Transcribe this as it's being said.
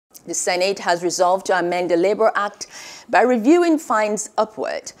The Senate has resolved to amend the Labor Act by reviewing fines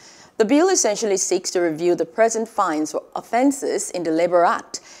upward. The bill essentially seeks to review the present fines for offenses in the Labor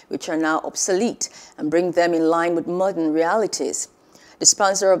Act, which are now obsolete, and bring them in line with modern realities. The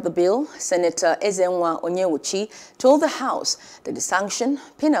sponsor of the bill, Senator Ezenwa Onyewuchi, told the House that the sanction,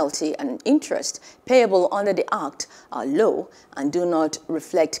 penalty, and interest payable under the Act are low and do not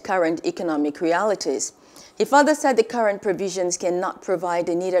reflect current economic realities. He further said the current provisions cannot provide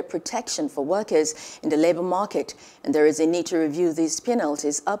the needed protection for workers in the labor market, and there is a need to review these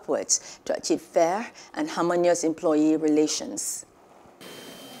penalties upwards to achieve fair and harmonious employee relations.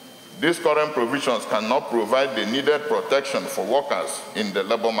 These current provisions cannot provide the needed protection for workers in the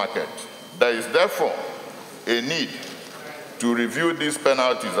labor market. There is therefore a need to review these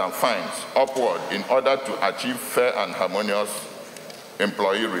penalties and fines upward in order to achieve fair and harmonious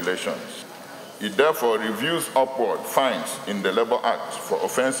employee relations. It therefore reviews upward fines in the Labor Act for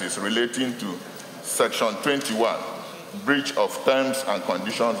offenses relating to Section 21, breach of terms and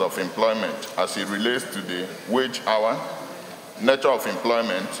conditions of employment as it relates to the wage hour, nature of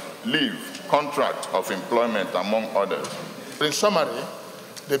employment, leave, contract of employment, among others. In summary,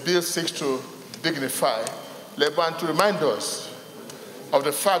 the bill seeks to dignify labor and to remind us of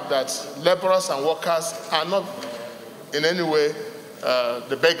the fact that laborers and workers are not in any way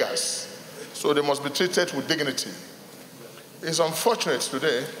the beggars, so they must be treated with dignity. It's unfortunate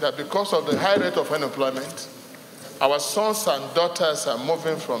today that because of the high rate of unemployment, our sons and daughters are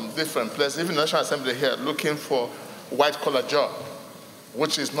moving from different places, even the National Assembly here, looking for a white-collar job,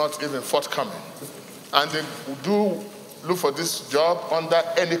 which is not even forthcoming. And they do look for this job under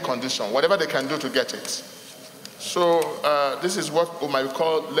any condition, whatever they can do to get it. So this is what we might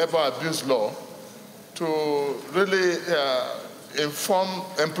call labor abuse law, to really inform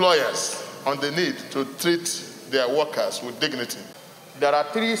employers on the need to treat their workers with dignity. There are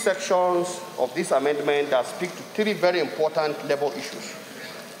three sections of this amendment that speak to three very important labor issues.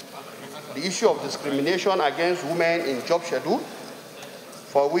 The issue of discrimination against women in job schedule,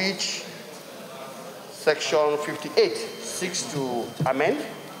 for which Section 58 seeks to amend,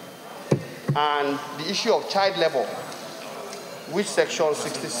 and the issue of child labor, which Section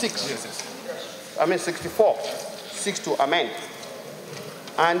 64 seeks to amend,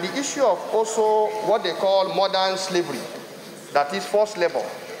 and the issue of also what they call modern slavery, that is forced labor,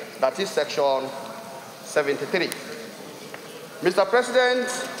 that is Section 73. Mr. President,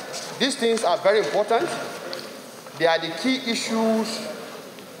 these things are very important. They are the key issues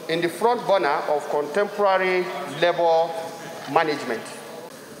in the front burner of contemporary labor management.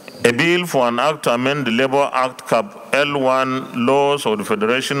 A bill for an act to amend the Labor Act Cap L1 laws of the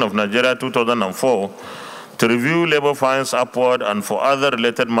Federation of Nigeria 2004 to review labor fines upward and for other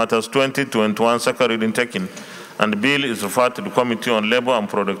related matters 2021 second reading taken, and the bill is referred to the Committee on Labor and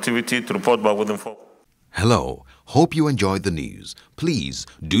Productivity to report back within 4. Hello, hope you enjoyed the news. Please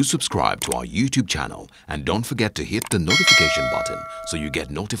do subscribe to our YouTube channel and don't forget to hit the notification button so you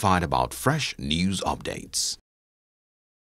get notified about fresh news updates.